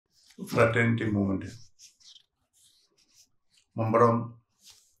Fraternity movement Mampuram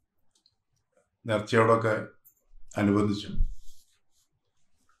നേർച്ചയോടൊക്കെ അനുബന്ധിച്ചു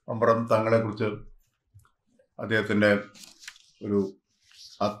Mampuram തങ്ങളെക്കുറിച്ച് അദ്ദേഹത്തിൻ്റെ ഒരു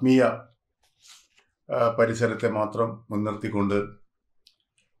ആത്മീയ പരിസരത്തെ മാത്രം മുൻനിർത്തിക്കൊണ്ട്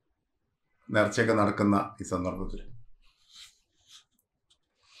നേർച്ചയൊക്കെ നടക്കുന്ന ഈ സന്ദർഭത്തിൽ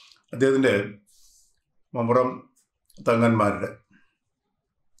അദ്ദേഹത്തിൻ്റെ മമ്പുറം തങ്ങന്മാരുടെ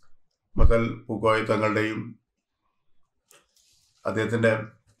മുതൽ പൂക്കോയ തങ്ങളുടെയും അദ്ദേഹത്തിൻ്റെ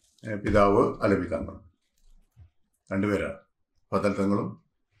പിതാവ് അലവി തങ്ങൾ രണ്ടുപേരാണ് ഫതൽ തങ്ങളും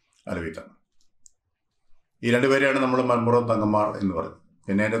അലവി തങ്ങൾ. ഈ രണ്ടുപേരെയാണ് നമ്മൾ മമ്പുറം തങ്ങന്മാർ എന്ന് പറയുന്നത്.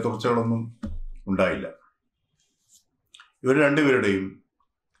 പിന്നെ അതിൻ്റെ തുടർച്ചകളൊന്നും ഉണ്ടായില്ല. ഇവർ രണ്ടുപേരുടെയും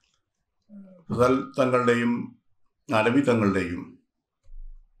ഫതൽ തങ്ങളുടെയും അലവി തങ്ങളുടെയും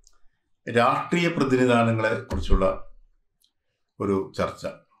രാഷ്ട്രീയ പ്രതിനിധാനങ്ങളെ കുറിച്ചുള്ള ഒരു ചർച്ച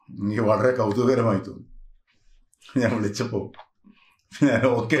എനിക്ക് വളരെ കൗതുകകരമായി തോന്നി. ഞാൻ വിളിച്ചപ്പോൾ ഞാൻ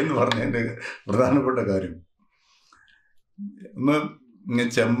ഓക്കെ എന്ന് പറഞ്ഞതിൻ്റെ പ്രധാനപ്പെട്ട കാര്യം ഒന്ന്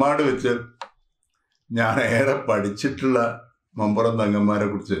ചെമ്മാട് വെച്ച് ഞാൻ ഏറെ പഠിച്ചിട്ടുള്ള മമ്പുറം തങ്ങന്മാരെ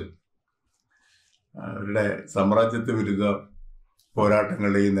കുറിച്ച് അവരുടെ സാമ്രാജ്യത്വ വിരുദ്ധ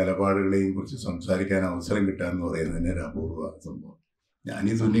പോരാട്ടങ്ങളെയും നിലപാടുകളെയും കുറിച്ച് സംസാരിക്കാൻ അവസരം കിട്ടുക എന്ന് പറയുന്നത് തന്നെ ഒരു അപൂർവ സംഭവം. ഞാൻ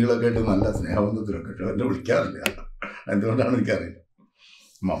ഈ സുന്നികളൊക്കെ ആയിട്ട് നല്ല സ്നേഹബന്ധത്തിലൊക്കെ ആയിട്ട് എന്നെ വിളിക്കാറില്ല. എന്തുകൊണ്ടാണ് എനിക്കറിയില്ല.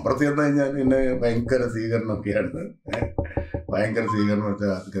 മമ്പുറത്ത് ചെന്ന് കഴിഞ്ഞാൽ എന്നെ ഭയങ്കര സ്വീകരണമൊക്കെയാണ്. ഭയങ്കര സ്വീകരണം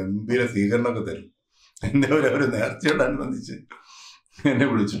വെച്ചാൽ ഗംഭീര സ്വീകരണമൊക്കെ തരും. എന്നെ ഒരു നേർച്ചയോടനുബന്ധിച്ച് എന്നെ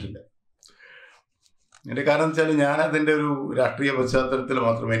വിളിച്ചിട്ടില്ല. എൻ്റെ കാരണം വെച്ചാൽ ഞാൻ അതിൻ്റെ ഒരു രാഷ്ട്രീയ പശ്ചാത്തലത്തിൽ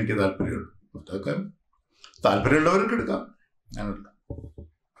മാത്രമേ എനിക്ക് താല്പര്യമുള്ളൂ. മറ്റൊക്കെ താല്പര്യമുള്ളവർക്ക് എടുക്കാം, ഞാനെടുക്കാം.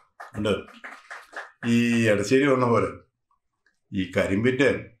 ഉണ്ട് ഈ എടശ്ശേരി പറഞ്ഞ പോലെ ഈ കരിമ്പിൻ്റെ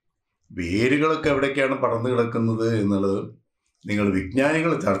വേരുകളൊക്കെ എവിടേക്കാണ് പടർന്നു കിടക്കുന്നത് എന്നുള്ളത് നിങ്ങൾ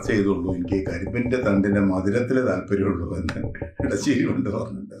വിജ്ഞാനികൾ ചർച്ച ചെയ്തുള്ളൂ. എനിക്ക് കരിമ്പിൻ്റെ തണ്ടിൻ്റെ മധുരത്തിൽ താല്പര്യമുള്ളൂ എന്ന് എടശ്ശേരി കൊണ്ട്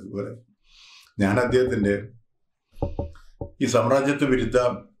പറഞ്ഞിട്ടുണ്ട്. അതുപോലെ ഞാൻ അദ്ദേഹത്തിൻ്റെ ഈ സാമ്രാജ്യത്വ വിരുദ്ധ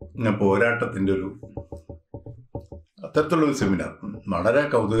പോരാട്ടത്തിൻ്റെ ഒരു അത്തരത്തിലുള്ളൊരു സെമിനാർ വളരെ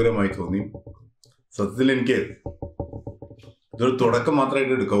കൗതുകരമായി തോന്നി. സത്യത്തിൽ എനിക്ക് ഇതൊരു തുടക്കം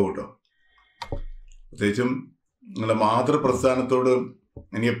മാത്രമായിട്ട് എടുക്കാവൂ കേട്ടോ. പ്രത്യേകിച്ചും നിങ്ങളുടെ മാതൃപ്രസ്ഥാനത്തോട്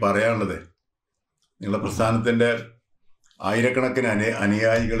എനിക്ക് പറയാനുള്ളത്, നിങ്ങളുടെ പ്രസ്ഥാനത്തിൻ്റെ ആയിരക്കണക്കിന്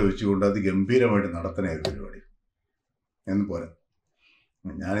അനുയായികൾ വെച്ചുകൊണ്ട് അത് ഗംഭീരമായിട്ട് നടത്തണ ഒരു പരിപാടി എന്ന് പോലെ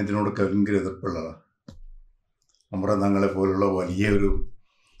ഞാനിതിനോടൊക്കെ ഭയങ്കര എതിർപ്പുള്ളതാണ്. നമ്മുടെ തങ്ങളെ പോലുള്ള വലിയൊരു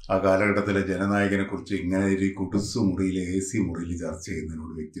ആ കാലഘട്ടത്തിലെ ജനനായകനെ കുറിച്ച് ഇങ്ങനെ ഒരു കുടുസ് മുറിയിൽ AC മുറിയിൽ ചർച്ച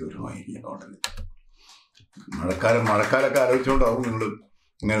ചെയ്യുന്നതിനോട് വ്യക്തിപരമായി ഉടനെ മഴക്കാലമൊക്കെ ആലോചിച്ചുകൊണ്ടാവും നിങ്ങൾ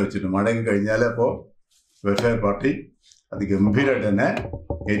ഇങ്ങനെ വെച്ചിട്ട് മഴയൊക്കെ കഴിഞ്ഞാൽ അപ്പോൾ വെൽഫെയർ പാർട്ടി അത് ഗംഭീരമായിട്ട് തന്നെ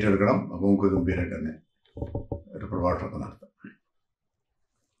ഏറ്റെടുക്കണം. അപ്പോൾ നമുക്ക് ഗംഭീരമായിട്ട് തന്നെ ഒരു പ്രഭാഷണമൊക്കെ നടത്താം.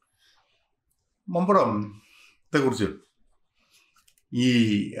 മമ്പുറത്തെ കുറിച്ച് ഈ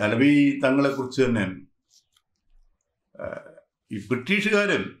അലവി തങ്ങളെക്കുറിച്ച് തന്നെ ഈ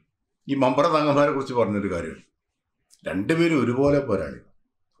ബ്രിട്ടീഷുകാരും ഈ മമ്പുറ തങ്ങന്മാരെ കുറിച്ച് പറഞ്ഞൊരു കാര്യമാണ്. രണ്ടുപേരും ഒരുപോലെ പോരാളി,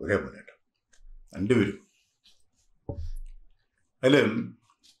 ഒരേപോലെ കേട്ടോ രണ്ടുപേരും. അതിൽ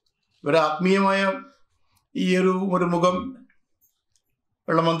ഒരാത്മീയമായ ഈ ഒരു മുഖം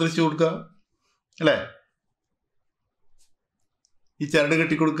വെള്ളം മന്ത്രിച്ചു കൊടുക്കുക അല്ലേ, ഈ ചരട്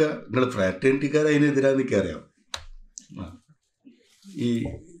കെട്ടിക്കൊടുക്കുക. നിങ്ങൾ ഫ്രാറ്റേണിറ്റിക്കാർ അതിനെതിരാന്ന് എനിക്കറിയാം. ഈ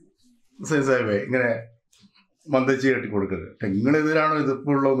ഹുസൈൻ സാഹിബേ ഇങ്ങനെ മന്ദച്ച് കെട്ടിക്കൊടുക്കരുത്. നിങ്ങളെതിരാണോ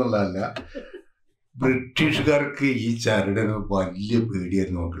എതിർപ്പുള്ളതെന്നുള്ളതല്ല, ബ്രിട്ടീഷുകാർക്ക് ഈ ചരടിന് വലിയ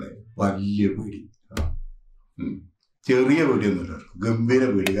പേടിയായിരുന്നു മക്കളെ, വലിയ പേടി. ചെറിയ പേടിയൊന്നുമില്ല, ഗംഭീര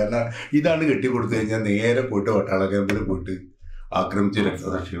പേടി. കാരണം ഇതാണ് കെട്ടിക്കൊടുത്തു കഴിഞ്ഞാൽ നേരെ പോയിട്ട് പട്ടാള ക്യാമ്പിൽ പോയിട്ട് ആക്രമിച്ച്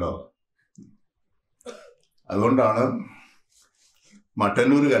രക്തസാക്ഷികളാവാം. അതുകൊണ്ടാണ്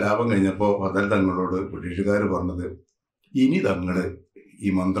മട്ടന്നൂർ കലാപം കഴിഞ്ഞപ്പോൾ ഫതൽ തങ്ങളോട് ബ്രിട്ടീഷുകാർ പറഞ്ഞത്, ഇനി തങ്ങൾ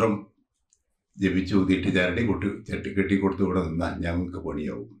ഈ മന്ത്രം ജപിച്ച് ഊതിയിട്ട് കെട്ടിക്കൊടുത്ത് ഇവിടെ നിന്നാൽ ഞങ്ങൾക്ക്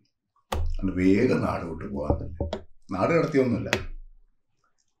പണിയാവും. അതുകൊണ്ട് വേഗം നാട് വിട്ട് പോകാൻ തന്നെ. നാട് കടത്തിയൊന്നുമില്ല,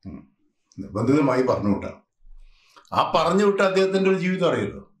 നിർബന്ധിതമായി പറഞ്ഞു വിട്ടാം. ആ പറഞ്ഞു വിട്ട അദ്ദേഹത്തിൻ്റെ ഒരു ജീവിതം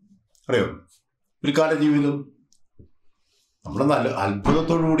അറിയോ ഒരു കാല ജീവിതം നമ്മൾ നല്ല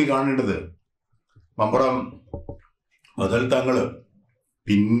അത്ഭുതത്തോടു കൂടി കാണേണ്ടത്. മമ്പുറം ഫതൽ തങ്ങൾ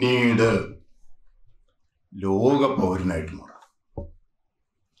പിന്നീട് ലോക പൗരനായിട്ട് മാറാം.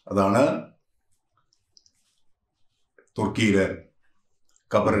 അതാണ് തുർക്കിയിലെ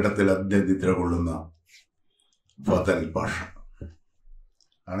കബറിടത്തിൽ അന്ത്യനിദ്ര കൊള്ളുന്ന ഫതൽ പാഷ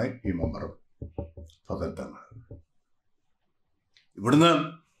ആണ് ഈ മമ്പുറം ഫതൽ തങ്ങൾ. ഇവിടുന്ന്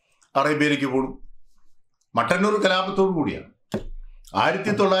അറേബ്യയിലേക്ക് പോകും. മട്ടന്നൂർ കലാപത്തോടു കൂടിയാണ്.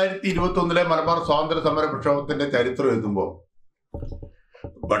 1921 മലബാർ സ്വാതന്ത്ര്യ സമര പ്രക്ഷോഭത്തിന്റെ ചരിത്രം എഴുതുമ്പോൾ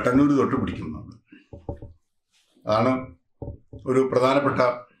ബട്ടന്നൂർ തൊട്ട് പിടിക്കും നമ്മൾ. അതാണ് ഒരു പ്രധാനപ്പെട്ട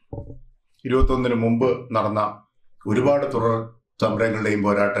 21 മുമ്പ് നടന്ന ഒരുപാട് തുടർ സമരങ്ങളുടെയും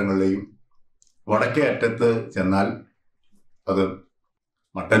പോരാട്ടങ്ങളുടെയും വടക്കേ അറ്റത്ത് ചെന്നാൽ അത്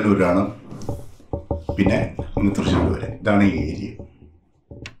മട്ടന്നൂരാണ്, പിന്നെ തൃശ്ശൂർ വരെ. ഇതാണ് ഈ ഏരിയ.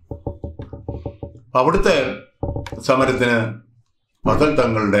 അവിടുത്തെ സമരത്തിന് ഫസൽ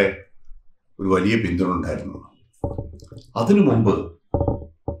തങ്ങളുടെ ഒരു വലിയ പിന്തുണ ഉണ്ടായിരുന്നു. അതിനു മുമ്പ്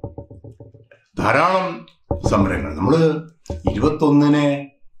ധാരാളം സമരങ്ങൾ നമ്മൾ 21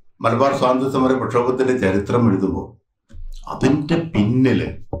 മലബാർ സ്വാതന്ത്ര്യ സമര പ്രക്ഷോഭത്തിന്റെ ചരിത്രം എഴുതുമ്പോൾ അതിൻ്റെ പിന്നിൽ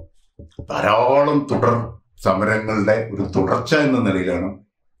ധാരാളം തുടർ സമരങ്ങളുടെ ഒരു തുടർച്ച എന്ന നിലയിലാണ്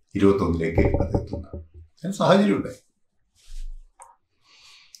 21 അത് എത്തുന്നത്. സാഹചര്യമുണ്ട്.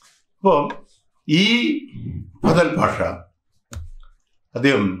 അപ്പോൾ ഈ ഫസൽ ഭാഷ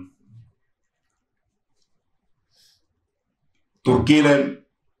അദ്ദേഹം തുർക്കിയിലെ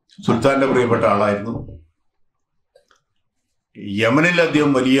സുൽത്താന്റെ പ്രിയപ്പെട്ട ആളായിരുന്നു. യമനിൽ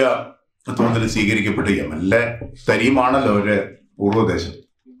അദ്ദേഹം വലിയ തോതിൽ സ്വീകരിക്കപ്പെട്ടു. യമനിലെ തരീമാണല്ലോ അവരുടെ പൂർവ്വദേശം.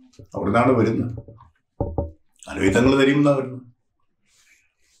 അവിടുന്നാണ് വരുന്നത്. അലവിത്തങ്ങൾ തരീമെന്നാണ് വരുന്നത്,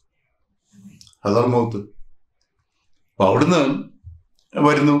 ഹദർമൗത്ത്. അപ്പൊ അവിടുന്ന്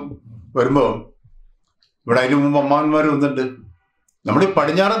വരുമ്പോൾ ഇവിടെ അതിന് മുമ്പ് അമ്മാവന്മാർ വന്നിട്ടുണ്ട്. നമ്മുടെ ഈ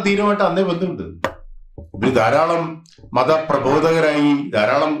പടിഞ്ഞാറൻ തീരമായിട്ട് അന്നേ ബന്ധമുണ്ട്. ഇവർ ധാരാളം മതപ്രബോധകരായി,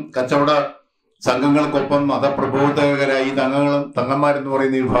 ധാരാളം കച്ചവട സംഘങ്ങൾക്കൊപ്പം മതപ്രബോധകരായി തങ്ങന്മാരെന്ന്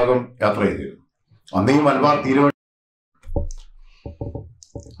പറയുന്ന ഈ വിഭാഗം യാത്ര ചെയ്തിരുന്നു. അന്നേ മലബാർ തീരമായിട്ട്.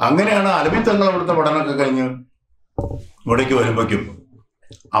 അങ്ങനെയാണ് അലവിത്തങ്ങൾ അവിടുത്തെ പഠനമൊക്കെ കഴിഞ്ഞ് ഇവിടേക്ക് വരുമ്പോഴേക്കും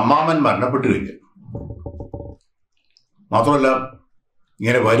അമ്മാമൻ മരണപ്പെട്ടു കഴിഞ്ഞു. മാത്രമല്ല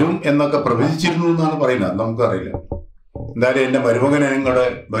ഇങ്ങനെ വരും എന്നൊക്കെ പ്രവചിച്ചിരുന്നു എന്നാണ് പറയുന്നത്. നമുക്കറിയില്ല. എന്തായാലും എൻ്റെ മരുമകൻ കൂടെ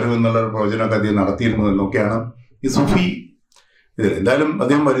വരും എന്നുള്ള പ്രവചനമൊക്കെ അദ്ദേഹം നടത്തിയിരുന്നു എന്നൊക്കെയാണ് ഈ സുഫി ഇതിൽ. എന്തായാലും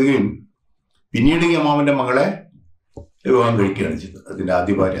അദ്ദേഹം വരികയും പിന്നീട് ഈ അമ്മാവൻ്റെ മകളെ വിവാഹം കഴിക്കുകയാണ് ചെയ്തത്. അതിൻ്റെ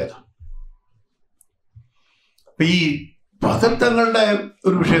ആദ്യ ഭാര്യ. അപ്പൊ ഈ ഫസൽ തങ്ങളുടെ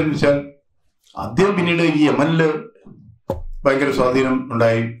ഒരു വിഷയം എന്ന് വെച്ചാൽ അദ്ദേഹം പിന്നീട് ഈ യമനില് ഭയങ്കര സ്വാധീനം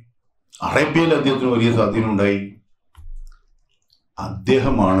ഉണ്ടായി. അറേബ്യയിൽ അദ്ദേഹത്തിന് വലിയ സ്വാധീനം ഉണ്ടായി.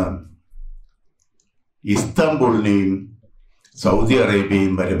 അദ്ദേഹമാണ് ഇസ്താംബൂളിനെയും സൗദി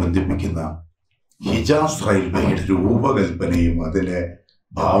അറേബ്യയും വരെ ബന്ധിപ്പിക്കുന്ന ഹിജാസ് റെയിൽവേയുടെ രൂപകൽപ്പനയും അതിന്റെ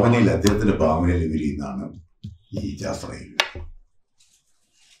ഭാവനയിൽ, അദ്ദേഹത്തിന്റെ ഭാവനയിൽ വിരിയുന്നതാണ് ഈ ഹിജാസ് റെയിൽവേ.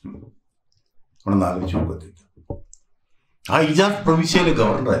 നമ്മളൊന്ന് ആലോചിച്ച് നോക്കത്തില്ല. ആ ഹിജാസ് പ്രവിശ്യയിലെ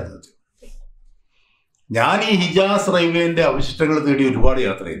ഗവർണറായിരുന്നു. ഞാൻ ഈ ഹിജാസ് റെയിൽവേന്റെ അവശിഷ്ടങ്ങൾ തേടി ഒരുപാട്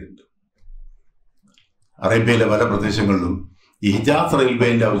യാത്ര ചെയ്തിട്ടുണ്ട്. അറേബ്യയിലെ പല പ്രദേശങ്ങളിലും ഈ ഹിജാസ്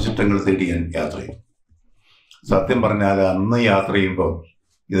റെയിൽവേന്റെ അവശിഷ്ടങ്ങൾ തേടി ഞാൻ യാത്ര ചെയ്തു. സത്യം പറഞ്ഞാൽ അന്ന് യാത്ര ചെയ്യുമ്പോൾ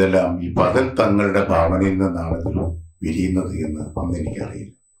ഇതെല്ലാം ഈ ഫസൽ തങ്ങളുടെ ഭാവനയിൽ നിന്നാണ് ഇത് വിരിയുന്നത് എന്ന് അന്ന്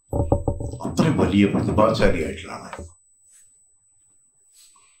എനിക്കറിയില്ല. അത്രയും വലിയ പ്രതിഭാശാലിയായിട്ടുള്ള ആളായിരുന്നു.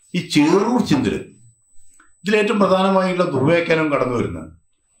 ഈ ചേറൂർ ചിന്തല് ഇതിലേറ്റവും പ്രധാനമായിട്ടുള്ള ദുർവ്യാഖ്യാനം കടന്നു വരുന്നത്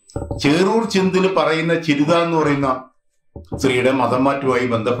ചേറൂർ ചിന്തല് പറയുന്ന ചിരിത എന്ന് പറയുന്ന സ്ത്രീയുടെ മതം മാറ്റവുമായി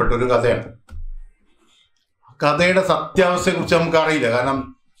ബന്ധപ്പെട്ട ഒരു കഥയാണ്. കഥയുടെ സത്യാവസ്ഥയെ കുറിച്ച് നമുക്ക് അറിയില്ല. കാരണം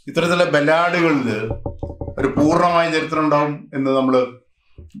ഇത്തരത്തിലുള്ള ബലാഡുകളിൽ ഒരു പൂർണ്ണമായ ചരിത്രം ഉണ്ടാവും എന്ന് നമ്മൾ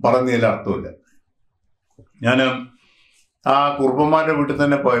പറഞ്ഞതിൽ അർത്ഥമില്ല. ഞാൻ ആ കുറുപ്പന്മാരുടെ വീട്ടിൽ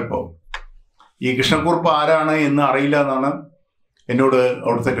തന്നെ പോയപ്പോൾ ഈ കൃഷ്ണക്കുറുപ്പ് ആരാണ് എന്ന് അറിയില്ല എന്നാണ് എന്നോട്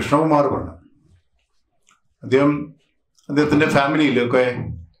അവിടുത്തെ കൃഷ്ണകുമാർ പറഞ്ഞത്. അദ്ദേഹത്തിന്റെ ഫാമിലിയിലൊക്കെ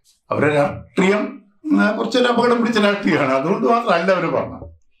അവരുടെ രാഷ്ട്രീയം കുറച്ചൊരു അപകടം പിടിച്ച രാഷ്ട്രീയമാണ്. അതുകൊണ്ട് മാത്രമല്ല അവർ പറഞ്ഞത്.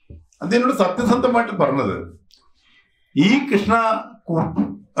 അദ്ദേഹനോട് സത്യസന്ധമായിട്ട് പറഞ്ഞത് ഈ കൃഷ്ണ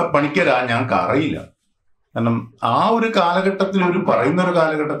പണിക്കരാ ഞങ്ങൾക്ക് അറിയില്ല. കാരണം ആ ഒരു കാലഘട്ടത്തിൽ, പറയുന്ന ഒരു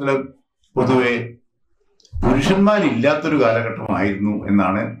കാലഘട്ടത്തിൽ പൊതുവെ പുരുഷന്മാരില്ലാത്തൊരു കാലഘട്ടമായിരുന്നു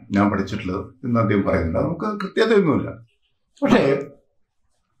എന്നാണ് ഞാൻ പഠിച്ചിട്ടുള്ളത് എന്ന് അദ്ദേഹം പറയുന്നുണ്ട്. നമുക്ക് കൃത്യതയൊന്നുമില്ല. പക്ഷേ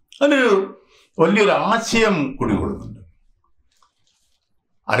അതിനൊരു വലിയൊരു ആശയം കുടികൊള്ളുന്നുണ്ട്.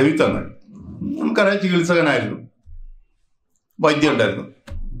 അലവിത്തങ്ങൾ നമുക്കറിയാം ചികിത്സകനായിരുന്നു, വൈദ്യം ഉണ്ടായിരുന്നു,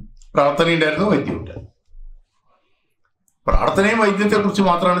 പ്രാർത്ഥന ഉണ്ടായിരുന്നു, വൈദ്യം ഉണ്ടായിരുന്നു. പ്രാർത്ഥനയും വൈദ്യത്തെ കുറിച്ച്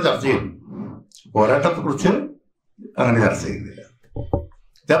മാത്രമാണ് ചർച്ച ചെയ്യുന്നത്. പോരാട്ടത്തെക്കുറിച്ച് അങ്ങനെ ചർച്ച ചെയ്യുന്നില്ല.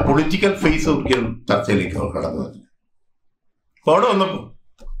 പൊളിറ്റിക്കൽ ഫേസ് ഒരിക്കലും ചർച്ചയിലേക്ക് കടന്നു വന്നില്ല. അപ്പോൾ അവിടെ വന്നപ്പോൾ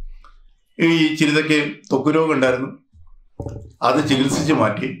ഈ ചിരിതയ്ക്ക് ത്വക്ക് രോഗം ഉണ്ടായിരുന്നു. അത് ചികിത്സിച്ച്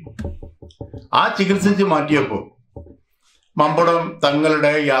മാറ്റി. ആ ചികിത്സിച്ച് മാറ്റിയപ്പോൾ മമ്പുറം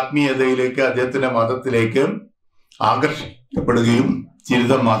തങ്ങളുടെ ആത്മീയതയിലേക്ക്, അദ്ദേഹത്തിന്റെ മതത്തിലേക്ക് ആകർഷിക്കപ്പെടുകയും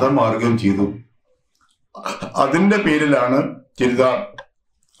ചിരിത മതം മാറുകയും ചെയ്തു. അതിന്റെ പേരിലാണ് ചിരിത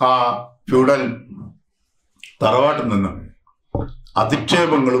ആ ഫ്യൂഡൽ തറവാട്ടിൽ നിന്ന്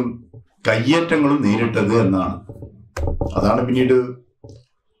അധിക്ഷേപങ്ങളും കയ്യേറ്റങ്ങളും നേരിട്ടത് എന്നാണ്. അതാണ് പിന്നീട്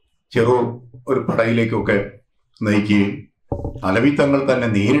ചെറൂർ ഒരു പടയിലേക്കൊക്കെ നയിക്കുകയും അലവി തങ്ങൾ തന്നെ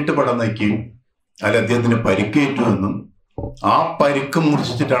നേരിട്ട് പടം നയിക്കുകയും അതിൽ അദ്ദേഹത്തിന് പരിക്കേറ്റുവെന്നും ആ പരിക്ക്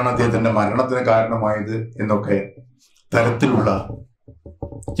മുറിച്ചിട്ടാണ് അദ്ദേഹത്തിന്റെ മരണത്തിന് കാരണമായത് എന്നൊക്കെ തരത്തിലുള്ള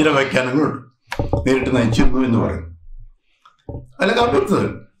ചില വ്യാഖ്യാനങ്ങളുണ്ട്. നേരിട്ട് നയിച്ചിരുന്നു എന്ന് പറയുന്നു. അല്ല കവിത്തത്.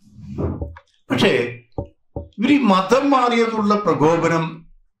 പക്ഷേ ഇവർ മതം മാറിയതുള്ള പ്രകോപനം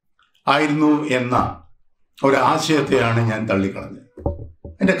ആയിരുന്നു എന്ന ഒരാശയത്തെയാണ് ഞാൻ തള്ളിക്കളഞ്ഞത്.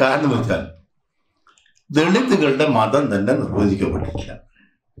 അതിന്റെ കാരണം വെച്ചാൽ ദളിതുകളുടെ മതം തന്നെ നിർവചിക്കപ്പെട്ടിട്ടില്ല.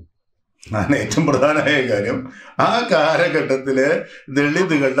 അതാണ് ഏറ്റവും പ്രധാനമായ കാര്യം. ആ കാലഘട്ടത്തില്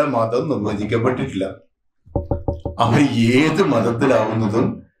ദളിതുകളുടെ മതം നിർവചിക്കപ്പെട്ടിട്ടില്ല. അവർ ഏത് മതത്തിലാവുന്നതും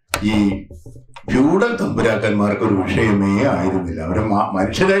ഈ ഫ്യൂഡൽ തമ്പുരാക്കന്മാർക്ക് ഒരു വിഷയമേ ആയിരുന്നില്ല. അവരെ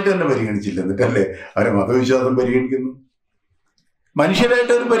മനുഷ്യരായിട്ട് തന്നെ പരിഗണിച്ചില്ല. എന്നിട്ടല്ലേ അവരെ മതവിശ്വാസം പരിഗണിക്കുന്നു?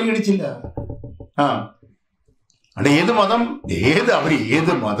 മനുഷ്യരായിട്ട് അവർ പരിഗണിച്ചില്ല. അവിടെ ഏത് മതം, അവർ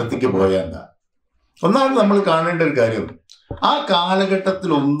ഏത് മതത്തിക്ക് പോയാൽ എന്താ? ഒന്നാമത് നമ്മൾ കാണേണ്ട ഒരു കാര്യം, ആ കാലഘട്ടത്തിൽ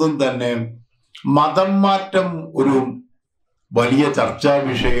ഒന്നും തന്നെ മതം മാറ്റം ഒരു വലിയ ചർച്ചാ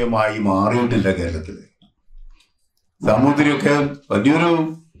വിഷയമായി മാറിയിട്ടില്ല കേരളത്തിൽ. സാമൂതിരിയൊക്കെ വലിയൊരു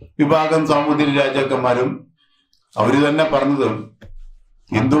വിഭാഗം സാമൂതിരി രാജാക്കന്മാരും അവര് തന്നെ പറഞ്ഞത്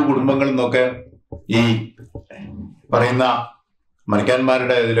ഹിന്ദു കുടുംബങ്ങളിൽ നിന്നൊക്കെ ഈ പറയുന്ന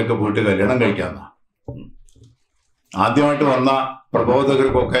മരക്കാന്മാരുടെ ഇതിലൊക്കെ പോയിട്ട് കല്യാണം കഴിക്കാന്ന. ആദ്യമായിട്ട് വന്ന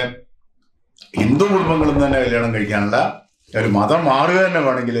പ്രബോധകർക്കൊക്കെ ഹിന്ദു കുടുംബങ്ങളിൽ നിന്ന് തന്നെ കല്യാണം കഴിക്കാനുള്ള ഒരു മതം മാറുക തന്നെ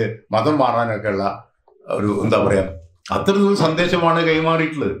വേണമെങ്കിൽ മതം മാറാനൊക്കെ ഉള്ള ഒരു എന്താ പറയാ അത്രയൊരു സന്ദേശമാണ്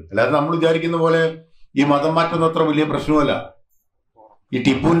കൈമാറിയിട്ടുള്ളത്. അല്ലാതെ നമ്മൾ വിചാരിക്കുന്ന പോലെ ഈ മതം മാറ്റുന്ന അത്ര വലിയ പ്രശ്നമല്ല. ഈ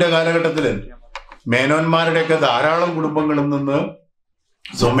ടിപ്പുവിന്റെ കാലഘട്ടത്തില് മേനോന്മാരുടെയൊക്കെ ധാരാളം കുടുംബങ്ങളിൽ നിന്ന്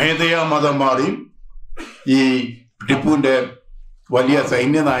സ്വമേധയാ മതം മാറി ഈ ടിപ്പുവിന്റെ വലിയ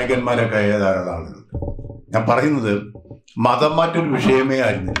സൈന്യ നായകന്മാരൊക്കെ ആയ ധാരാളം ആളുകൾ. ഞാൻ പറയുന്നത് മതം മാറ്റൊരു വിഷയമേ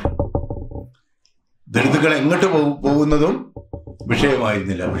ആയിരുന്നില്ല. ദളിതുകൾ എങ്ങോട്ട് പോകുന്നതും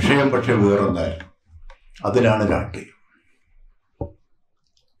വിഷയമായിരുന്നില്ല. വിഷയം പക്ഷെ വേറൊന്നായിരുന്നു. അതിലാണ് രാഷ്ട്രീയം.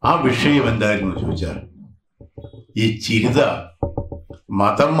 ആ വിഷയം എന്തായിരുന്നു ചോദിച്ചാൽ ഈ ചിരിത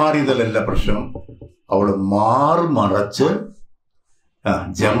മതം മാറിയതല്ല പ്രശ്നം, അവള് മറച്ച്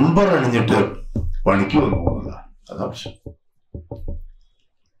ജമ്പർ അണിഞ്ഞിട്ട് പണിക്ക് വന്നു പോകുന്നില്ല. അതാ പ്രശ്നം.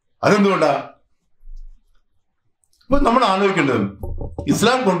 അതെന്തുകൊണ്ടാ? ഇപ്പൊ നമ്മൾ ആലോചിക്കേണ്ടത്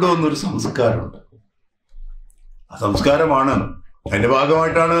ഇസ്ലാം കൊണ്ടുവന്നൊരു സംസ്കാരമുണ്ട്. ആ സംസ്കാരമാണ്, അതിന്റെ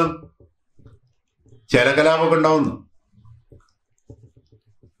ഭാഗമായിട്ടാണ് ചേലകലാപമൊക്കെ ഉണ്ടാവുന്നത്.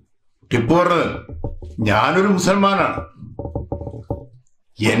 ടിപ്പു പറഞ്ഞത് ഞാനൊരു മുസൽമാനാണ്,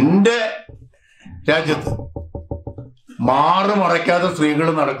 എന്റെ രാജ്യത്ത് മറയ്ക്കാതെ സ്ത്രീകൾ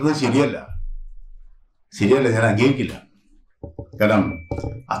നടക്കുന്നത് ശരിയല്ല, ഞാൻ അംഗീകരിക്കില്ല. കാരണം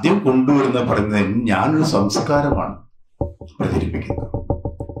അദ്ദേഹം കൊണ്ടുവരുന്ന പറയുന്നത് ഞാനൊരു സംസ്കാരമാണ് പ്രചരിപ്പിക്കുന്നത്.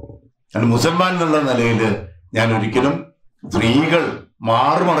 ഞാൻ മുസൽമാൻ എന്നുള്ള നിലയിൽ ഞാൻ ഒരിക്കലും സ്ത്രീകൾ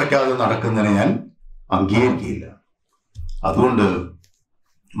മറയ്ക്കാതെ നടക്കുന്നതിനെ ഞാൻ അംഗീകരിക്കില്ല. അതുകൊണ്ട്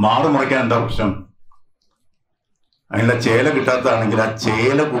മറയ്ക്കാൻ എന്താ പ്രശ്നം? അതിനുള്ള ചേല കിട്ടാത്തതാണെങ്കിൽ ആ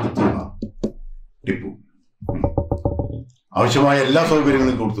ചേല കൊടുത്തു ടിപ്പു. ആവശ്യമായ എല്ലാ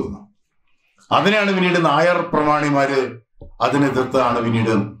സൗകര്യങ്ങളും കൊടുത്തു. അതിനെയാണ് പിന്നീട് നായർ പ്രമാണിമാര് അതിനെതിർത്താണ്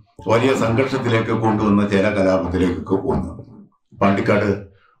പിന്നീട് വലിയ സംഘർഷത്തിലേക്ക് കൊണ്ടുവന്ന ചേല കലാപത്തിലേക്കൊക്കെ പോകുന്നത്. പാണ്ടിക്കാട്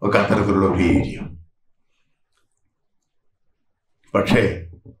ഒക്കെ അത്തരത്തിലുള്ള ഒരു ഏരിയ. പക്ഷേ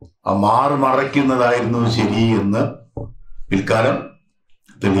ആ മറയ്ക്കുന്നതായിരുന്നു ശരി എന്ന് പിൽക്കാലം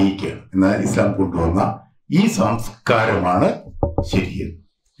തെളിയിക്കുകയാണ്. എന്നാൽ ഇസ്ലാം കൊണ്ടുവന്ന ഈ സംസ്കാരമാണ് ശരിയെന്ന്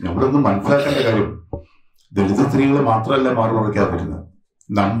നമ്മളൊന്ന് മനസ്സിലാക്കേണ്ട കാര്യം, ദളിത് സ്ത്രീകൾ മാത്രമല്ല മറയ്ക്കാതിരുന്നത്,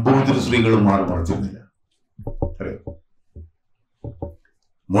 നമ്പൂതിരി സ്ത്രീകളും മറച്ചിരുന്നില്ല. അറിയോ?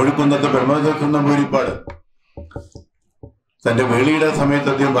 മോഴിക്കുന്നത്തെ ബ്രഹ്മദത്ത നമ്പൂരിപ്പാട് തന്റെ വേളിയുടെ സമയത്ത്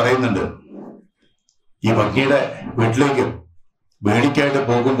അദ്ദേഹം പറയുന്നുണ്ട്, ഈ ഭംഗിയുടെ വീട്ടിലേക്ക് വേളിക്കായിട്ട്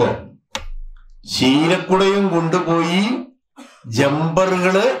പോകുമ്പോ ശീലക്കുടയും കൊണ്ടുപോയി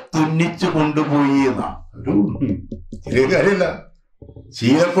ജമ്പറുകള് തുന്നിച്ചു കൊണ്ടുപോയി എന്നാ. ഒരു ചെറിയ കാര്യമല്ല.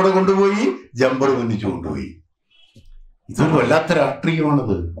 ശീലക്കുട കൊണ്ടുപോയി ജമ്പർ തുന്നിച്ചു കൊണ്ടുപോയി. ഇതൊരു വല്ലാത്ത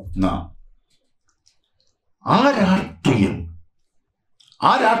രാഷ്ട്രീയമാണത്.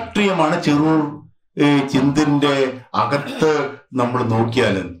 ആ രാഷ്ട്രീയമാണ് ചെറൂർ ചിന്തിന്റെ അകത്ത് നമ്മൾ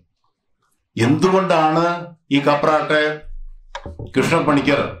നോക്കിയാലും. എന്തുകൊണ്ടാണ് ഈ കപ്രാട്ടെ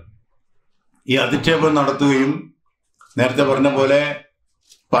കൃഷ്ണപ്പണിക്കർ ഈ അധിക്ഷേപം നടത്തുകയും നേരത്തെ പറഞ്ഞ പോലെ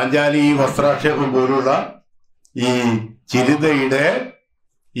പാഞ്ചാലി വസ്ത്രാക്ഷേപം പോലുള്ള ഈ ചിരിതയുടെ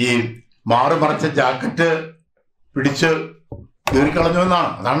ഈ മറച്ച ജാക്കറ്റ് പിടിച്ച് കീറിക്കളഞ്ഞു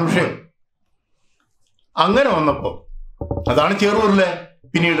എന്നാണ്. അതാണ് വിഷയം. അങ്ങനെ വന്നപ്പോ അതാണ് ചെറൂരിലെ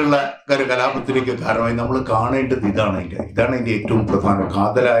പിന്നീടുള്ള കലാപത്തിലേക്ക് കാരണമായി. നമ്മൾ കാണേണ്ടത് ഇതാണ് ഇതിന്റെ ഏറ്റവും പ്രധാന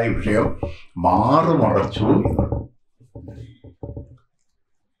കാതലായ വിഷയം. മാറുമറച്ചു എന്നുള്ളത്.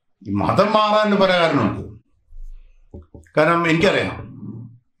 ഈ മതം മാറാൻ പല കാരണമുണ്ട്. കാരണം എനിക്കറിയാം,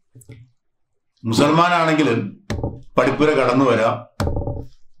 മുസൽമാനാണെങ്കിലും പഠിപ്പുര കടന്നു വരാം,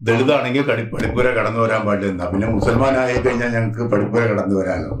 ദളിതാണെങ്കിൽ പഠിപ്പുര കടന്നു വരാൻ പാടില്ല. പിന്നെ മുസൽമാനായി കഴിഞ്ഞാൽ ഞങ്ങൾക്ക് പഠിപ്പുര കടന്നു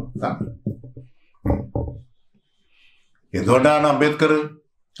വരാമല്ലോ. എന്തുകൊണ്ടാണ്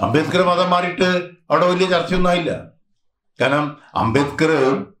അംബേദ്കർ മതം മാറിയിട്ട് അവിടെ വലിയ ചർച്ചയൊന്നും ആയില്ല? കാരണം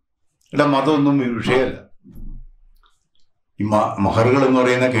അംബേദ്കറുടെ മതമൊന്നും ഈ വിഷയമല്ല. ഈ മഹറുകൾ എന്ന്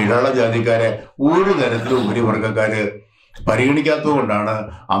പറയുന്ന കീഴാള ജാതിക്കാരെ ഒരു തരത്തിലും ഉപരിവർഗക്കാര് പരിഗണിക്കാത്തത് കൊണ്ടാണ്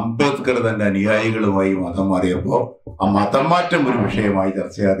അംബേദ്കർ തന്റെ അനുയായികളുമായി മതം മാറിയപ്പോൾ ആ മതം മാറ്റം ഒരു വിഷയമായി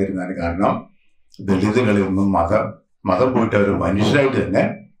ചർച്ച ചെയ്യാതിരുന്നതിന് കാരണം ദളിതുകളൊന്നും മതം പോയിട്ട് അവർ മനുഷ്യരായിട്ട് തന്നെ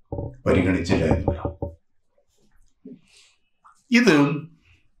പരിഗണിച്ചില്ലായിരുന്നു. ഇത്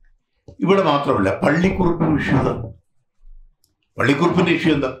ഇവിടെ മാത്രമല്ല, പള്ളിക്കുറിപ്പിന്റെ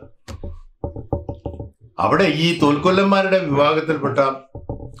ഇഷ്യൂ എന്താ? അവിടെ ഈ തോൽക്കൊല്ലന്മാരുടെ വിഭാഗത്തിൽപ്പെട്ട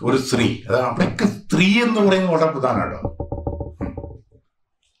ഒരു സ്ത്രീ, അതാണ് അവിടെയൊക്കെ സ്ത്രീ എന്ന് പറയുന്നത് വളരെ പ്രധാനമാണോ.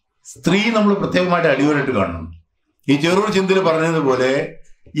 സ്ത്രീ നമ്മൾ പ്രത്യേകമായിട്ട് അടിവരായിട്ട് കാണണം. ഈ ചെറൂർ ചിന്തയിൽ പറഞ്ഞതുപോലെ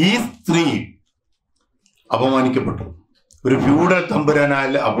ഈ സ്ത്രീ അപമാനിക്കപ്പെട്ടു. ഒരു ഫ്യൂഡൽ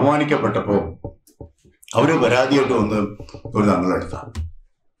തമ്പുരാനാൽ അപമാനിക്കപ്പെട്ടപ്പോ അവര് പരാതിയായിട്ട് വന്ന് ഒരു തങ്ങളെടുത്ത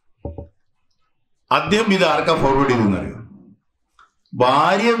അദ്ദേഹം ഇത് ആർക്കാ ഫോർവേഡ് ചെയ്തെന്നറിയോ?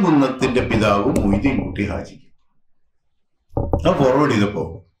 ഭാര്യകുന്നത്തിന്റെ പിതാവ് മൊയ്തീൻ കുട്ടി ഹാജിക്ക് അത് ഫോർവേഡ് ചെയ്തപ്പോ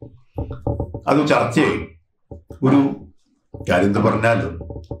അത് ചർച്ചയായി. ഒരു കാര്യം പറഞ്ഞാലും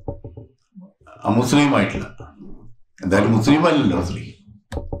അമുസ്ലിമായിട്ടില്ല, എന്തായാലും മുസ്ലിം അല്ലല്ലോ സ്ത്രീ,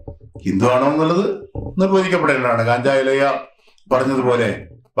 ഹിന്ദു ആണോ എന്നുള്ളത് നിർവചിക്കപ്പെടേണ്ടതാണ്. കാഞ്ചായലയ പറഞ്ഞതുപോലെ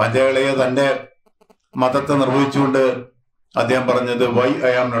പാഞ്ചായലയ തന്റെ മതത്തെ നിർവഹിച്ചുകൊണ്ട് അദ്ദേഹം പറഞ്ഞത് Y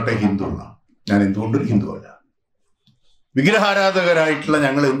I am not A Hindu എന്നാണ്. ഞാൻ എന്തുകൊണ്ട് ഹിന്ദു അല്ല, വിഗ്രഹാരാധകരായിട്ടുള്ള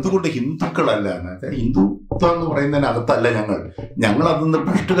ഞങ്ങൾ എന്തുകൊണ്ട് ഹിന്ദുക്കളല്ല? ഹിന്ദുത്വം എന്ന് പറയുന്നതിന് അകത്തല്ല ഞങ്ങൾ അതിൽ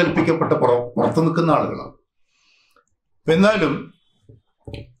ഭ്രഷ്ട് കൽപ്പിക്കപ്പെട്ട പുറത്തു നിൽക്കുന്ന ആളുകളാണ്. എന്നാലും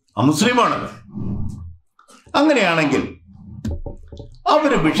അമുസ്ലിമാണല്ലോ. അങ്ങനെയാണെങ്കിൽ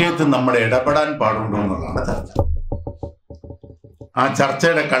അവര് വിഷയത്തിൽ നമ്മൾ ഇടപെടാൻ പാടുണ്ടോ എന്നുള്ളതാണ് ചർച്ച. ആ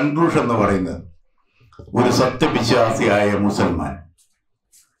ചർച്ചയുടെ കൺക്ലൂഷൻ എന്ന് പറയുന്നത്, ഒരു സത്യവിശ്വാസിയായ മുസൽമാൻ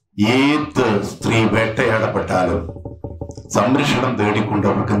ഏത് സ്ത്രീ വേട്ടയാടപ്പെട്ടാലും സംരക്ഷണം തേടിക്കൊണ്ട്,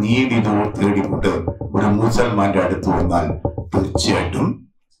 അവർക്ക് നീതി തേടിക്കൊണ്ട് ഒരു മുസൽമാന്റെ അടുത്ത് വന്നാൽ തീർച്ചയായിട്ടും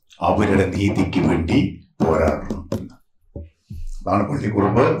അവരുടെ നീതിക്ക് വേണ്ടി പോരാടണം. അതാണ്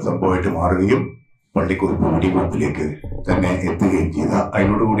പള്ളിക്കുറുപ്പ് സംഭവമായിട്ട് മാറുകയും പള്ളിക്കുറുപ്പ് വെടിവെപ്പിലേക്ക് തന്നെ എത്തുകയും ചെയ്ത.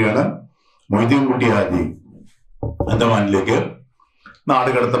 അതിനോടുകൂടിയാണ് മൊയ്തീൻ കുട്ടി ഹാജി അന്തമാനിലേക്ക് നാട്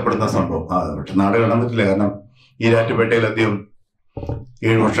കടത്തപ്പെടുന്ന സംഭവം. പക്ഷെ നാട് കടന്നിട്ടില്ല, കാരണം ഈരാറ്റുപേട്ടയിൽ അദ്ദേഹം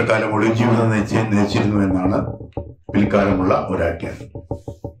 7 വർഷക്കാലം ഒളിവ് ജീവിതം നയിച്ചിരുന്നു എന്നാണ് പിൽക്കാലമുള്ള ഒരാഖ്യാനം.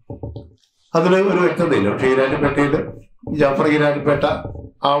 അതിൽ ഒരു വ്യക്തതയില്ല. പക്ഷെ ഈരാറ്റുപേട്ടയിൽ ജാഫർ ഈരാറ്റുപേട്ട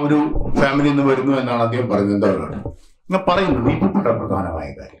ആ ഒരു ഫാമിലിയിൽ നിന്ന് വരുന്നു എന്നാണ് അദ്ദേഹം പറയുന്നത്. എന്താ ഞാൻ പറയുന്നത് വളരെ പ്രധാനമായ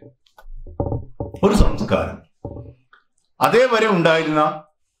കാര്യം, ഒരു സംസ്കാരം അതേവരെ ഉണ്ടായിരുന്ന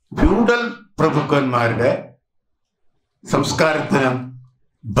ഫ്യൂഡൽ പ്രഭുക്കന്മാരുടെ സംസ്കാരത്തിന്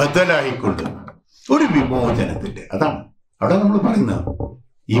ബദലായിക്കൊണ്ട് ഒരു വിമോചനത്തിന്റെ, അതാണ് അവിടെ നമ്മൾ പറയുന്നത്,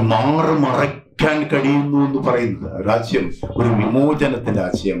 ഈ മറയ്ക്കാൻ കഴിയുന്നു എന്ന് പറയുന്നത് ഒരാശയം ഒരു വിമോചനത്തിന്റെ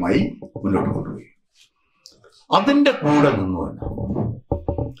ആശയമായി മുന്നോട്ട് കൊണ്ടുപോയി. അതിന്റെ കൂടെ നിന്നുവല്ല.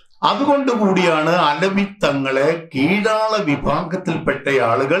 അതുകൊണ്ട് കൂടിയാണ് അലവിത്തങ്ങളെ കീഴാള വിഭാഗത്തിൽപ്പെട്ട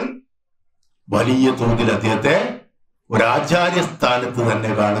ആളുകൾ വലിയ തോതിൽ അദ്ദേഹത്തെ ഒരാചാര്യസ്ഥാനത്ത്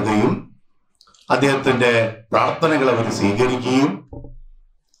തന്നെ കാണുകയും അദ്ദേഹത്തിന്റെ പ്രാർത്ഥനകൾ അവർ സ്വീകരിക്കുകയും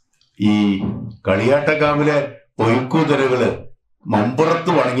ഈ കളിയാട്ടക്കാവിലെ പൊയ്ക്കൂതരകള്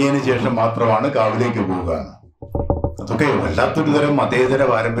മമ്പുറത്ത് വണങ്ങിയതിന് ശേഷം മാത്രമാണ് കാവിലേക്ക് പോവുക. അതൊക്കെ വല്ലാത്തൊരു തരം മതേതര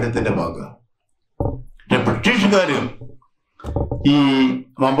പാരമ്പര്യത്തിന്റെ ഭാഗമാണ്. പക്ഷെ ബ്രിട്ടീഷുകാര് ഈ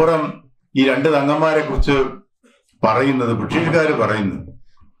മമ്പുറം ഈ 2 തങ്ങന്മാരെ കുറിച്ച് പറയുന്നത്, ബ്രിട്ടീഷുകാര് പറയുന്നത്,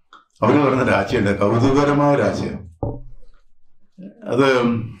 അവര് പറഞ്ഞ രാശിയുണ്ട്, കൗതുകകരമായ രാശിയാണ്. അത്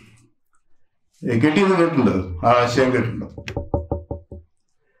കേട്ടിയത് കേട്ടിട്ടുണ്ട്, ആ ആശയം കേട്ടിട്ടുണ്ട്.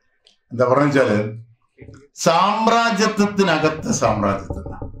 എന്താ പറഞ്ഞാല് സാമ്രാജ്യത്വത്തിനകത്ത് സാമ്രാജ്യത്വം,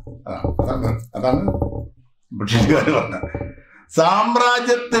 അതാണ് ബ്രിട്ടീഷുകാർ പറഞ്ഞത്.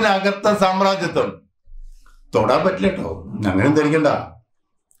 സാമ്രാജ്യത്തിനകത്തെ സാമ്രാജ്യത്വം തൊടാൻ പറ്റില്ല കേട്ടോ. അങ്ങനെ ധരിക്കണ്ട.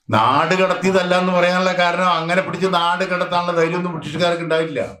 നാട് കടത്തിയതല്ല എന്ന് പറയാനുള്ള കാരണം, അങ്ങനെ പിടിച്ച് നാട് കടത്താനുള്ള ധൈര്യമൊന്നും ബ്രിട്ടീഷുകാർക്ക്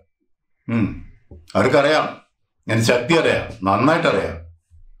ഉണ്ടായിട്ടില്ല. അവർക്കറിയാം, ഞാൻ ശക്തി അറിയാം, നന്നായിട്ടറിയാം.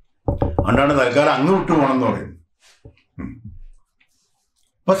 അതുകൊണ്ടാണ് തൽക്കാലം അങ്ങ് വിട്ടു പോകണമെന്ന് പറയുന്നത്.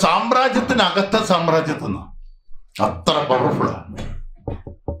 അപ്പൊ സാമ്രാജ്യത്തിനകത്തെ സാമ്രാജ്യത്വം അത്ര പവർഫുള്ളാണ്.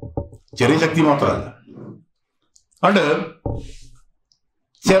 ചെറിയ ശക്തി മാത്രമല്ല. അത്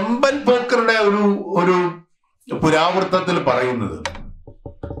ചെമ്പൻ പോക്കറുടെ ഒരു പുരാവൃത്തത്തിൽ പറയുന്നത്,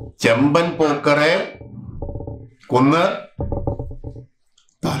 ചെമ്പൻ പോക്കറെ കൊന്ന്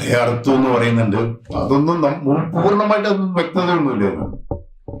തലയറുത്തു എന്ന് പറയുന്നുണ്ട്. അതൊന്നും പൂർണ്ണമായിട്ടൊന്നും വ്യക്തതയൊന്നുമില്ല.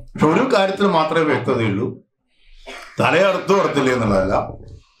 പക്ഷെ ഒരു കാര്യത്തിൽ മാത്രമേ വ്യക്തതയുള്ളൂ, തലയറുത്തു അറുത്തില്ല എന്നുള്ളതല്ല.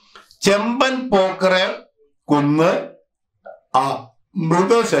 ചെമ്പൻ പോക്കറെ കൊന്ന് ആ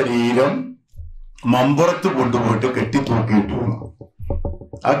മൃതശരീരം മമ്പുറത്ത് കൊണ്ടുപോയിട്ട് കെട്ടിത്തൂക്കിയിട്ടു.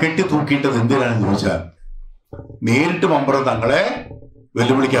 ആ കെട്ടിത്തൂക്കിയിട്ടത് എന്തിനാണെന്ന് ചോദിച്ചാൽ, നേരിട്ട് മമ്പുറം തങ്ങളെ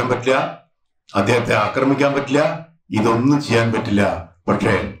വെല്ലുവിളിക്കാൻ പറ്റില്ല, അദ്ദേഹത്തെ ആക്രമിക്കാൻ പറ്റില്ല, ഇതൊന്നും ചെയ്യാൻ പറ്റില്ല.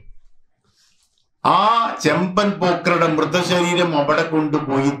 പക്ഷേ ആ ചെമ്പൻ പോക്കറുടെ മൃതശരീരം അവിടെ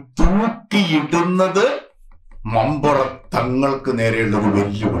കൊണ്ടുപോയി തൂക്കിയിടുന്നത് മമ്പുറ തങ്ങൾക്ക് നേരെയുള്ള ഒരു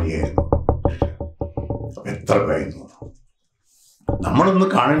വെല്ലുവിളിയായിരുന്നു. എത്ര ഭയന്നു! നമ്മളൊന്ന്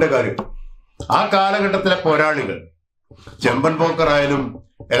കാണേണ്ട കാര്യം, ആ കാലഘട്ടത്തിലെ പോരാളികൾ, ചെമ്പൻ പോക്കറായാലും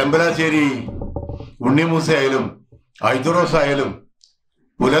എലമ്പലാശ്ശേരി ഉണ്ണിമൂസ ആയാലും ഐദുറോസ് ആയാലും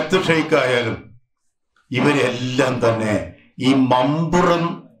പുലത്ത് ഷെയ്ഖ് ആയാലും, ഇവരെല്ലാം തന്നെ ഈ മമ്പുറം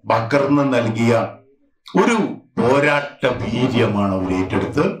പകർന്ന് നൽകിയ ഒരു പോരാട്ട വീര്യമാണ് അവർ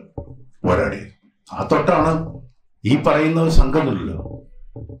ഏറ്റെടുത്ത് പോരാടിയത്. ആ തൊട്ടാണ് ഈ പറയുന്ന സംഘങ്ങളിലോ.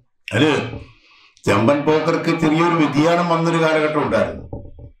 അത് ചെമ്പൻ പോക്കർക്ക് ചെറിയൊരു വ്യതിയാനം വന്നൊരു കാലഘട്ടം ഉണ്ടായിരുന്നു.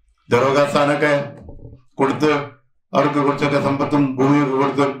 ദറോഗാസ്ഥാനൊക്കെ കൊടുത്ത് അവർക്ക് കുറച്ചൊക്കെ സമ്പത്തും ഭൂമിയൊക്കെ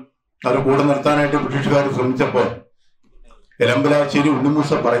കൊടുത്ത് അവർ കൂടെ നിർത്താനായിട്ട് ബ്രിട്ടീഷുകാർ ശ്രമിച്ചപ്പോൾ എലമ്പലാശ്ശേരി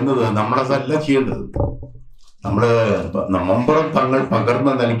ഉണ്ണിമൂസ പറയുന്നത്, നമ്മളതല്ല ചെയ്യേണ്ടത്, മമ്പുറം തങ്ങൾ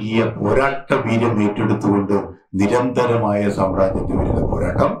പകർന്നു നൽകിയ പോരാട്ട വീര്യം ഏറ്റെടുത്തുകൊണ്ട് നിരന്തരമായ സാമ്രാജ്യത്തിന് വിരുദ്ധ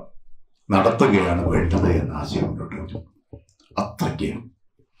പോരാട്ടം നടത്തുകയാണ് വേണ്ടത് എന്ന ആശയം മുന്നോട്ട് വെച്ചു. അത്രയ്ക്ക്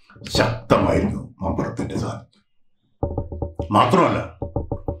ശക്തമായിരുന്നു മമ്പുറത്തിന്റെ സാന്നിധ്യം. മാത്രമല്ല,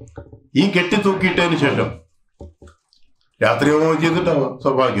 ഈ കെട്ടിത്തൂക്കിയിട്ടതിന് ശേഷം രാത്രിയോഗം ചെയ്തിട്ടാവും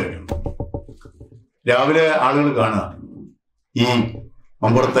സ്വാഭാവികമായിട്ടും. രാവിലെ ആളുകൾ കാണുക ഈ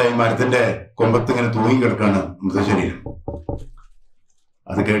മമ്പുറത്തെ മരത്തിന്റെ കൊമ്പത്ത് ഇങ്ങനെ തൂങ്ങി കിടക്കാണ് മൃതശരീരം.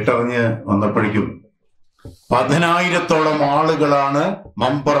 അത് കേട്ടറിഞ്ഞ് വന്നപ്പോഴേക്കും 10,000-ഓളം ആളുകളാണ്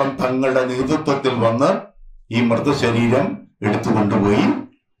മമ്പുറം തങ്ങളുടെ നേതൃത്വത്തിൽ വന്ന് ഈ മൃതശരീരം എടുത്തുകൊണ്ടുപോയി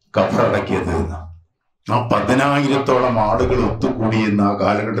കബറടക്കിയത്. ആ 10,000-ഓളം ആളുകൾ ഒത്തുകൂടി എന്ന്, ആ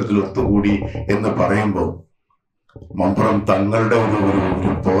കാലഘട്ടത്തിൽ ഒത്തുകൂടി എന്ന് പറയുമ്പോൾ മമ്പുറം തങ്ങളുടെ ഒരു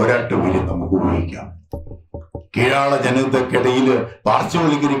പോരാട്ട വീര്യം നമുക്ക് ഉപയോഗിക്കാം. കീഴാള ജനതയ്ക്കിടയിൽ,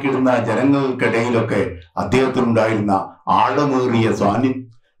 പാർശ്വവൽക്കരിക്കുന്ന ജനങ്ങൾക്കിടയിലൊക്കെ അദ്ദേഹത്തിനുണ്ടായിരുന്ന ആഴമേറിയ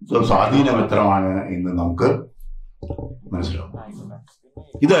സ്വാധീനം എത്രമാണ് എന്ന് നമുക്ക് മനസ്സിലാവും.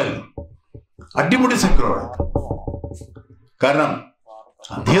 ഇതായിരുന്നു അടിമുടി സെക്യൂറാണ്. കാരണം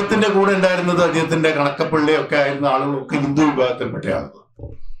അദ്ദേഹത്തിന്റെ കൂടെ ഉണ്ടായിരുന്നത്, അദ്ദേഹത്തിന്റെ കണക്കപ്പള്ളിയൊക്കെ ആയിരുന്ന ആളുകളൊക്കെ ഹിന്ദു വിഭാഗത്തിൽപ്പെട്ട ആളുകൾ.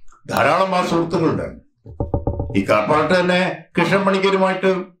 ധാരാളം ആ സുഹൃത്തുക്കളുണ്ടായിരുന്നു. ഈ കാപ്പാട്ട് തന്നെ കൃഷ്ണൻ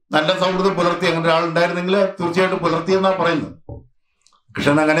പണിക്കരുമായിട്ട് നല്ല സൗഹൃദം പുലർത്തി അങ്ങനെ ഒരാളുണ്ടായിരുന്നെങ്കിൽ തീർച്ചയായിട്ടും പുലർത്തിയെന്നാ പറയുന്നത്.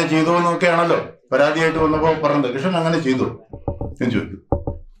 കൃഷ്ണൻ അങ്ങനെ ചെയ്തു എന്നൊക്കെയാണല്ലോ പരാതിയായിട്ട് വന്നപ്പോൾ പറഞ്ഞത്. കൃഷ്ണൻ അങ്ങനെ ചെയ്തു എന്ന് ചോദിച്ചു.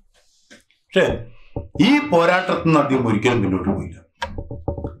 പക്ഷെ ഈ പോരാട്ടത്തിൽ നിന്ന് അദ്ദേഹം ഒരിക്കലും മുന്നോട്ട് പോയില്ല.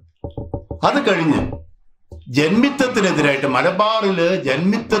 അത് കഴിഞ്ഞ് ജന്മിത്വത്തിനെതിരായിട്ട്, മലബാറില്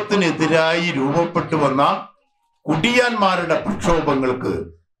ജന്മിത്വത്തിനെതിരായി രൂപപ്പെട്ടു വന്ന കുടിയാന്മാരുടെ പ്രക്ഷോഭങ്ങൾക്ക്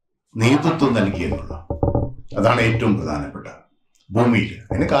നേതൃത്വം നൽകിയെന്നുള്ള, അതാണ് ഏറ്റവും പ്രധാനപ്പെട്ട. ഭൂമിയിൽ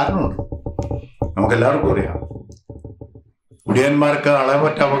അതിന് കാരണമുണ്ട്, നമുക്കെല്ലാവർക്കും അറിയാം. കുടിയന്മാർക്ക്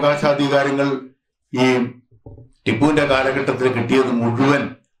അളവറ്റ അവകാശാധികാരങ്ങൾ ഈ ടിപ്പുവിന്റെ കാലഘട്ടത്തിൽ കിട്ടിയത് മുഴുവൻ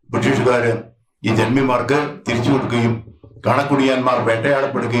ബ്രിട്ടീഷുകാര് ഈ ജന്മിമാർക്ക് തിരിച്ചു കൊടുക്കുകയും കണക്കുടിയാന്മാർ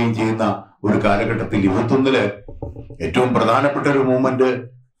വേട്ടയാടപ്പെടുകയും ചെയ്യുന്ന ഒരു കാലഘട്ടത്തിൽ 21 ഏറ്റവും പ്രധാനപ്പെട്ട ഒരു മൂവ്മെന്റ്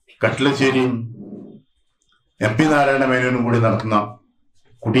കട്ടിലശ്ശേരിയും MP നാരായണ മേനോനും കൂടി നടത്തുന്ന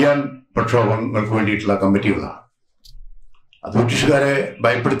കുടിയാൻ പ്രക്ഷോഭങ്ങൾക്ക് വേണ്ടിയിട്ടുള്ള കമ്മിറ്റികളാണ്. അത് ബ്രിട്ടീഷുകാരെ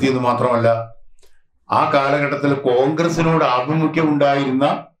ഭയപ്പെടുത്തിയെന്ന് മാത്രമല്ല, ആ കാലഘട്ടത്തിൽ കോൺഗ്രസിനോട് ആഭിമുഖ്യം ഉണ്ടായിരുന്ന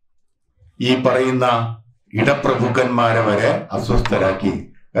ഈ പറയുന്ന ഇടപ്രഭുക്കന്മാരെ വരെ അസ്വസ്ഥരാക്കി.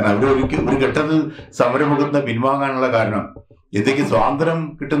 കാരണം ഒരു ഘട്ടത്തിൽ സമരമുഖത്ത് പിൻവാങ്ങാനുള്ള കാരണം, ഇന്ത്യക്ക് സ്വാതന്ത്ര്യം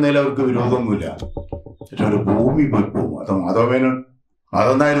കിട്ടുന്നതിൽ അവർക്ക് വിരോധമൊന്നുമില്ല, പക്ഷെ ഒരു ഭൂമി പോകും. അത് മാധവൻ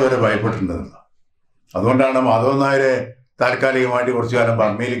നായർ വരെ ഭയപ്പെട്ടിട്ടുണ്ടെന്നില്ല. അതുകൊണ്ടാണ് മാധവൻ നായരെ താൽക്കാലികമായിട്ട് കുറച്ചു കാലം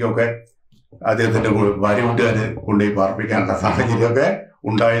ബർമയിലേക്കൊക്കെ അദ്ദേഹത്തിന്റെ ഭാര്യ കൂട്ടുകാര് കൊണ്ടുപോയി പാർപ്പിക്കാനുള്ള സാഹചര്യമൊക്കെ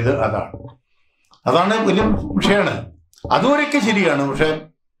ഉണ്ടായത്. അതാണ് വലിയ വിഷയമാണ്. അതുവരെയൊക്കെ ശരിയാണ്. പക്ഷെ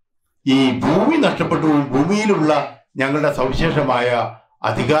ഈ ഭൂമി നഷ്ടപ്പെട്ടു പോകും, ഭൂമിയിലുള്ള ഞങ്ങളുടെ സവിശേഷമായ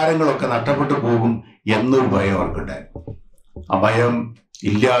അധികാരങ്ങളൊക്കെ നഷ്ടപ്പെട്ടു പോകും എന്നൊരു ഭയം അവർക്കുണ്ടായി. ആ ഭയം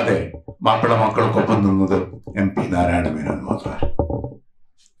ഇല്ലാതെ മാപ്പിള മക്കൾക്കൊപ്പം നിന്നത് MP നാരായണ മേനോൻ മാത്രമാണ്.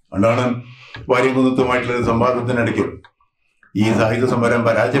 അതുകൊണ്ടാണ് വാര്യംകുന്നത്തുമായിട്ടുള്ള സംവാദത്തിനിടയ്ക്ക് ഈ സായുധ സമരം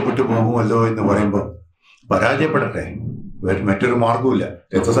പരാജയപ്പെട്ടു പോകുമല്ലോ എന്ന് പറയുമ്പോൾ പരാജയപ്പെടട്ടെ, മറ്റൊരു മാർഗവുമില്ല.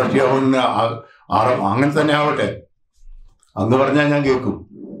 രക്തസാക്ഷിയാവുന്ന അങ്ങനെ തന്നെ ആവട്ടെ. അന്ന് പറഞ്ഞാൽ ഞാൻ കേൾക്കും.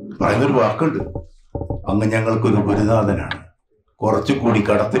 പറയുന്നൊരു വാക്കുണ്ട്, അങ്ങ് ഞങ്ങൾക്കൊരു ഗുരുനാഥനാണ്, കുറച്ചുകൂടി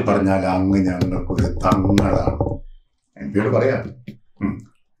കടത്തി പറഞ്ഞാൽ അങ്ങ് ഞങ്ങൾക്കൊരു തങ്ങളാണ്. എംപിയോട് പറയാം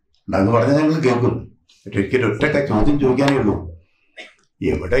എന്ന് പറഞ്ഞാൽ ഞങ്ങൾ കേൾക്കും. ഒരിക്കലും ഒറ്റ ചോദ്യം ചോദിക്കാനേ ഉള്ളൂ,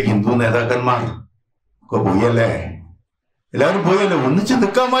 എവിടെ ഹിന്ദു നേതാക്കന്മാർ ഒക്കെ പോയല്ലേ? എല്ലാവരും പോയല്ലേ? ഒന്നിച്ച്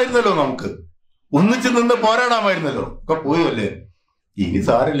നിൽക്കാമായിരുന്നല്ലോ, നമുക്ക് ഒന്നിച്ച് നിന്ന് പോരാടാമായിരുന്നല്ലോ, ഒക്കെ പോയല്ലേ? ഇനി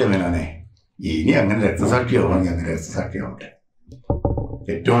സാരില്ല മേനോനെ, ഇനി അങ്ങനെ രക്തസാക്ഷിയാവുമെങ്കിൽ അങ്ങനെ രക്തസാക്ഷിയാവട്ടെ.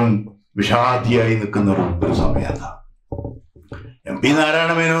 ഏറ്റവും വിഷാദിയായി നിൽക്കുന്ന ഒരു സമയത്താ. MP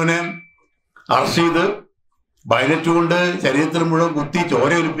നാരായണ മേനോനെ അറസ്റ്റ് ചെയ്ത് ബൈലറ്റ് കൊണ്ട് ശരീരത്തിൽ മുഴുവൻ കുത്തി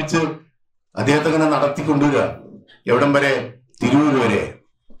ചോര ഒലിപ്പിച്ച് അദ്ദേഹത്തെ ഇങ്ങനെ നടത്തിക്കൊണ്ടുവരിക. എവിടം വരെ? തിരൂർ വരെ.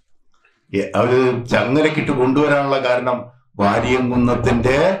 അവര് ചങ്ങലക്കിട്ട് കൊണ്ടുവരാനുള്ള കാരണം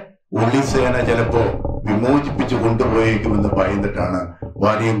വാരിയംകുന്നത്തിന്റെ ഉള്ളിസേന ചിലപ്പോ വിമോചിപ്പിച്ച് കൊണ്ടുപോയേക്കുമെന്ന് ഭയന്നിട്ടാണ്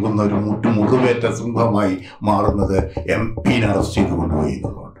വാരിയംകുന്ന ഒരു മുറിവേറ്റ സിംഹമായി മാറുന്നത്. MP അറസ്റ്റ് ചെയ്ത് കൊണ്ടുപോയി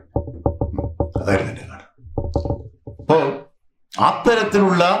എന്നുള്ളതുകൊണ്ട്. അതായിരുന്നു എന്റെ കാരണം. അപ്പോ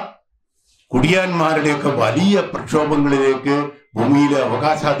അത്തരത്തിലുള്ള കുടിയാന്മാരുടെയൊക്കെ വലിയ പ്രക്ഷോഭങ്ങളിലേക്ക് ഭൂമിയിലെ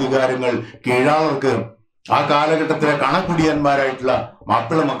അവകാശാധികാരങ്ങൾ കീഴാളർക്ക്, ആ കാലഘട്ടത്തിലെ കണക്കുടിയന്മാരായിട്ടുള്ള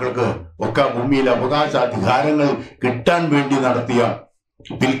മാപ്പിള മക്കൾക്ക് ഒക്കെ ഭൂമിയിലെ അവകാശാധികാരങ്ങൾ കിട്ടാൻ വേണ്ടി നടത്തിയ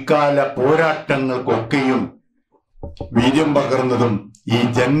പിൽക്കാല പോരാട്ടങ്ങൾക്കൊക്കെയും വീര്യം പകർന്നതും ഈ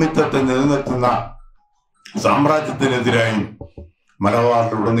ജന്മിത്വത്തെ നിലനിർത്തുന്ന സാമ്രാജ്യത്തിനെതിരായും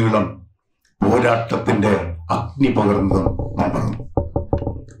മലബാറിലുടനീളം പോരാട്ടത്തിന്റെ അഗ്നി പകർന്നതും മമ്പറം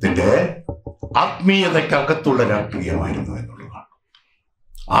ഇതിന്റെ ആത്മീയതയ്ക്കകത്തുള്ള രാഷ്ട്രീയമായിരുന്നു എന്നുള്ളതാണ്.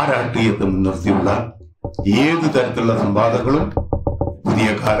 ആ രാഷ്ട്രീയത്തെ മുൻനിർത്തിയുള്ള ഏത് തരത്തിലുള്ള സംവാദങ്ങളും പുതിയ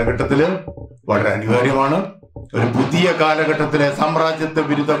കാലഘട്ടത്തില് വളരെ അനിവാര്യമാണ്. ഒരു പുതിയ കാലഘട്ടത്തിലെ സാമ്രാജ്യത്വ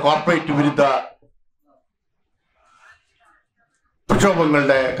വിരുദ്ധ, കോർപ്പറേറ്റ് വിരുദ്ധ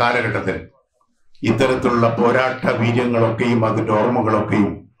പ്രക്ഷോഭങ്ങളുടെ കാലഘട്ടത്തിൽ ഇത്തരത്തിലുള്ള പോരാട്ട വീര്യങ്ങളൊക്കെയും അതിന്റെ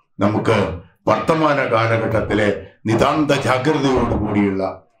ഓർമ്മകളൊക്കെയും നമുക്ക് വർത്തമാന കാലഘട്ടത്തിലെ നിതാന്ത ജാഗ്രതയോടുകൂടിയുള്ള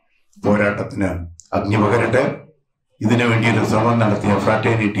പോരാട്ടത്തിന് അഗ്നി പകരട്ടെ. ഇതിനു വേണ്ടിയൊരു ശ്രമം നടത്തിയ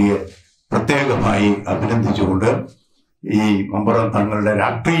ഫ്രാറ്റേണിറ്റിയെ പ്രത്യേകമായി അഭിനന്ദിച്ചുകൊണ്ട് ഈ മമ്പുറം തങ്ങളുടെ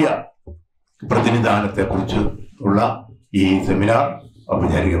രാഷ്ട്രീയ പ്രതിനിധാനത്തെ കുറിച്ച് ഉള്ള ഈ സെമിനാർ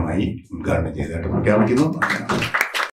ഔപചാരികമായി ഉദ്ഘാടനം ചെയ്തതായിട്ട് പ്രഖ്യാപിക്കുന്നു.